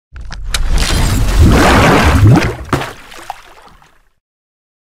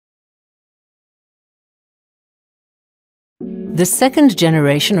The second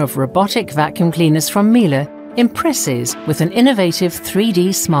generation of robotic vacuum cleaners from Miele impresses with an innovative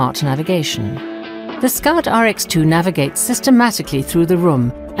 3D smart navigation. The Scout RX2 navigates systematically through the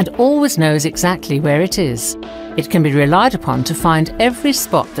room and always knows exactly where it is. It can be relied upon to find every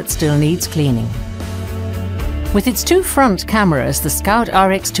spot that still needs cleaning. With its two front cameras, the Scout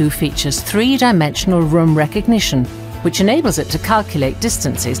RX2 features three-dimensional room recognition, which enables it to calculate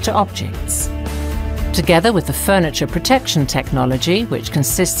distances to objects. Together with the furniture protection technology, which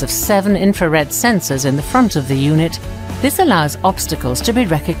consists of 7 infrared sensors in the front of the unit, this allows obstacles to be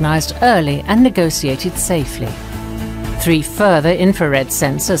recognized early and negotiated safely. 3 further infrared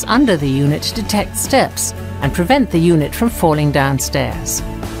sensors under the unit detect steps and prevent the unit from falling downstairs.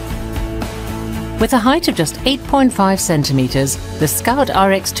 With a height of just 8.5 centimeters, the Scout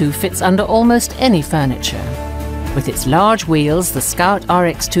RX2 fits under almost any furniture. With its large wheels, the Scout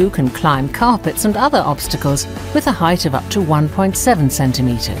RX2 can climb carpets and other obstacles with a height of up to 1.7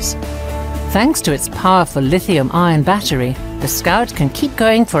 centimeters. Thanks to its powerful lithium-ion battery, the Scout can keep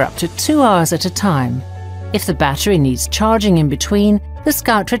going for up to 2 hours at a time. If the battery needs charging in between, the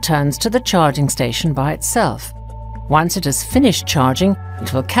Scout returns to the charging station by itself. Once it has finished charging,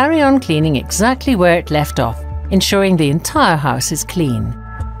 it will carry on cleaning exactly where it left off, ensuring the entire house is clean.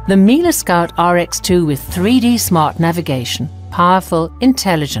 The Miele Scout RX2 with 3D smart navigation. Powerful,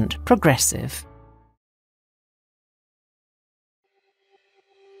 intelligent, progressive.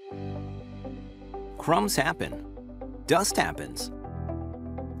 Crumbs happen. Dust happens.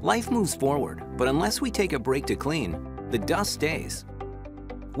 Life moves forward, but unless we take a break to clean, the dust stays.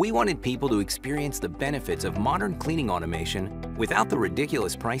 We wanted people to experience the benefits of modern cleaning automation without the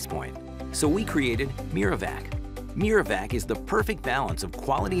ridiculous price point, so we created MIRAVAC. MIRAVAC is the perfect balance of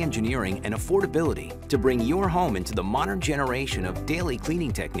quality engineering and affordability to bring your home into the modern generation of daily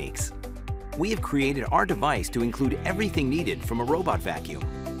cleaning techniques. We have created our device to include everything needed from a robot vacuum.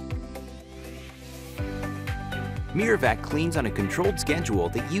 MIRAVAC cleans on a controlled schedule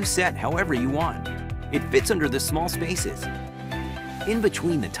that you set however you want. It fits under the small spaces, in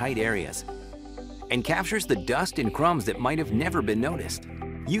between the tight areas, and captures the dust and crumbs that might have never been noticed.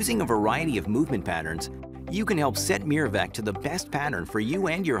 Using a variety of movement patterns, you can help set MIRAVAC to the best pattern for you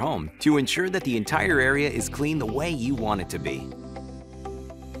and your home to ensure that the entire area is clean the way you want it to be.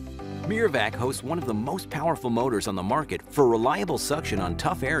 MIRAVAC hosts one of the most powerful motors on the market for reliable suction on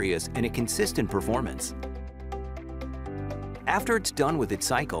tough areas and a consistent performance. After it's done with its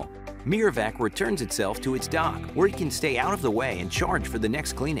cycle, MIRAVAC returns itself to its dock where it can stay out of the way and charge for the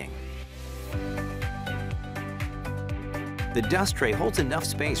next cleaning. The dust tray holds enough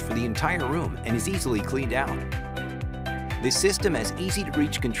space for the entire room and is easily cleaned out. The system has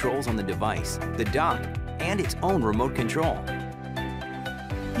easy-to-reach controls on the device, the dock, and its own remote control.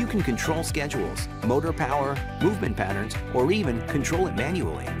 You can control schedules, motor power, movement patterns, or even control it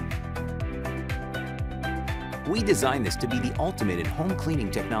manually. We designed this to be the ultimate in home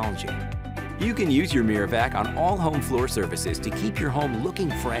cleaning technology. You can use your MIRAVAC on all home floor surfaces to keep your home looking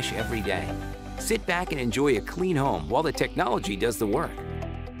fresh every day. Sit back and enjoy a clean home while the technology does the work.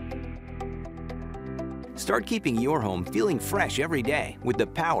 Start keeping your home feeling fresh every day with the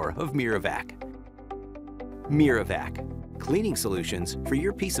power of MIRAVAC. MIRAVAC, cleaning solutions for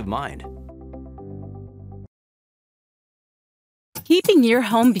your peace of mind. Keeping your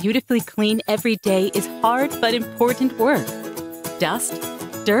home beautifully clean every day is hard but important work. Dust,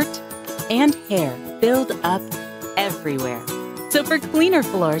 dirt, and hair build up everywhere. So for cleaner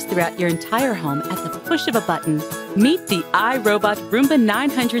floors throughout your entire home at the push of a button, meet the iRobot Roomba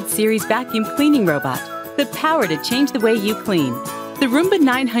 900 series vacuum cleaning robot. The power to change the way you clean. The Roomba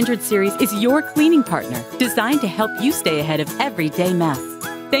 900 series is your cleaning partner, designed to help you stay ahead of everyday mess.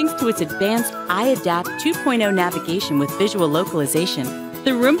 Thanks to its advanced iAdapt 2.0 navigation with visual localization,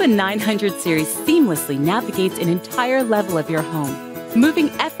 the Roomba 900 series seamlessly navigates an entire level of your home, moving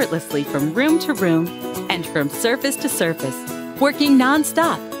effortlessly from room to room and from surface to surface, working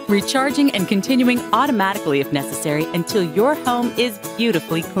non-stop, recharging and continuing automatically if necessary until your home is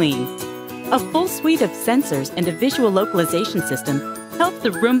beautifully clean. A full suite of sensors and a visual localization system help the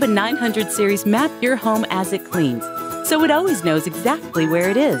Roomba 900 series map your home as it cleans, so it always knows exactly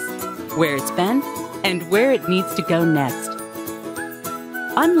where it is, where it's been, and where it needs to go next.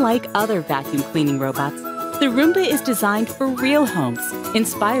 Unlike other vacuum cleaning robots, the Roomba is designed for real homes,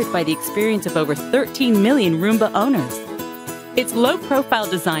 inspired by the experience of over 13 million Roomba owners. Its low-profile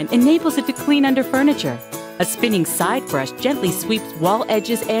design enables it to clean under furniture. A spinning side brush gently sweeps wall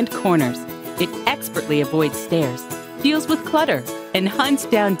edges and corners. It expertly avoids stairs, deals with clutter, and hunts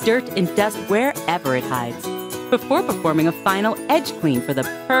down dirt and dust wherever it hides, before performing a final edge clean for the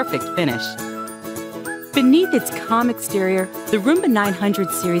perfect finish. Beneath its calm exterior, the Roomba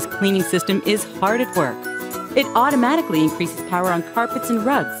 900 series cleaning system is hard at work. It automatically increases power on carpets and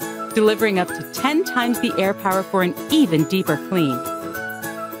rugs, delivering up to 10 times the air power for an even deeper clean.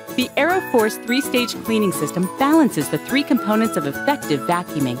 The AeroForce 3-stage cleaning system balances the 3 components of effective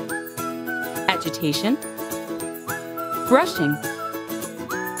vacuuming: agitation, brushing,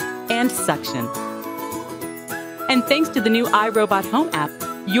 and suction. And thanks to the new iRobot Home app,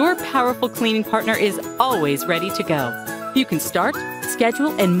 your powerful cleaning partner is always ready to go. You can start,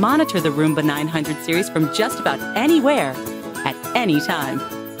 schedule, and monitor the Roomba 900 series from just about anywhere, at any time.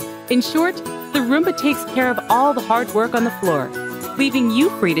 In short, the Roomba takes care of all the hard work on the floor, leaving you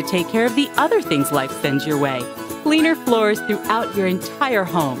free to take care of the other things life sends your way. Cleaner floors throughout your entire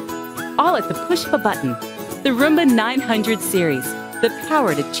home, all at the push of a button. The Roomba 900 series, the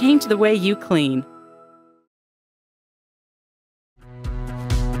power to change the way you clean.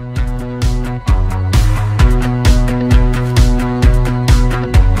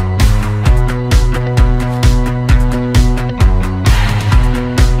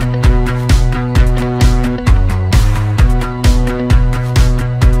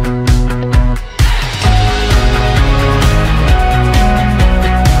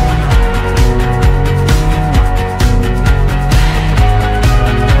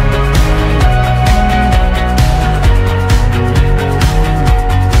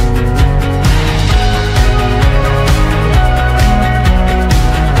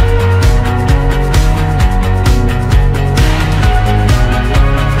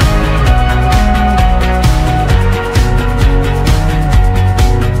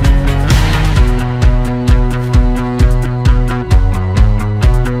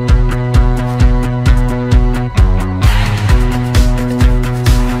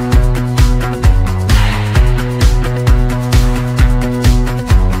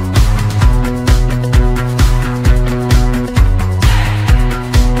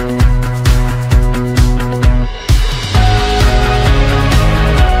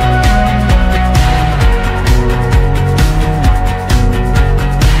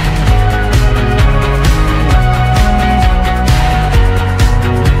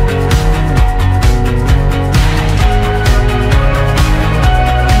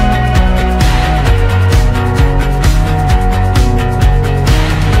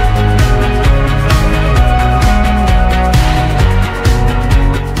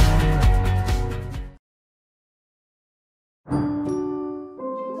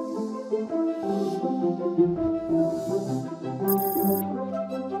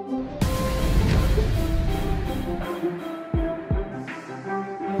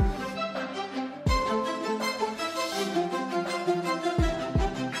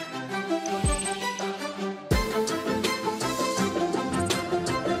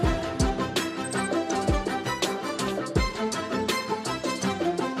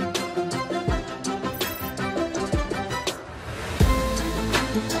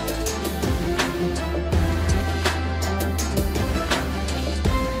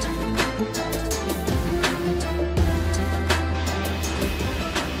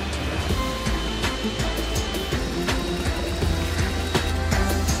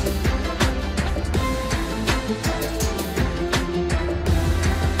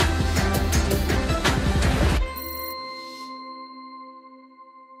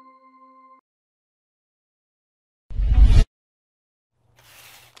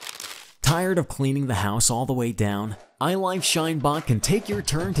 Tired of cleaning the house all the way down? ILIFE Shinebot can take your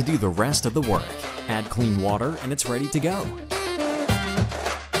turn to do the rest of the work. Add clean water and it's ready to go.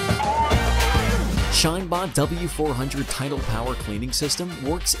 Shinebot W400 Tidal Power Cleaning System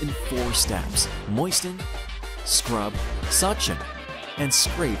works in 4 steps: moisten, scrub, suction, and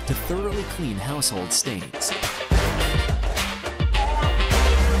scrape to thoroughly clean household stains.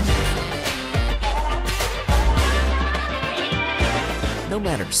 No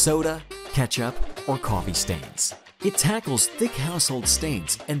matter soda, ketchup, or coffee stains. It tackles thick household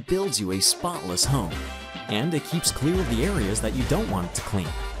stains and builds you a spotless home. And it keeps clear of the areas that you don't want it to clean,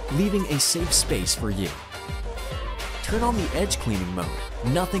 leaving a safe space for you. Turn on the edge cleaning mode.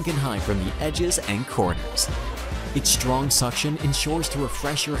 Nothing can hide from the edges and corners. Its strong suction ensures to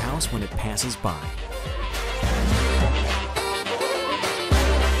refresh your house when it passes by.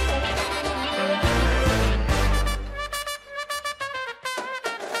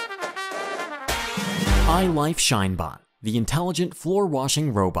 iLife Shinebot, the intelligent floor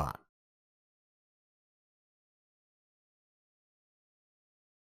washing robot.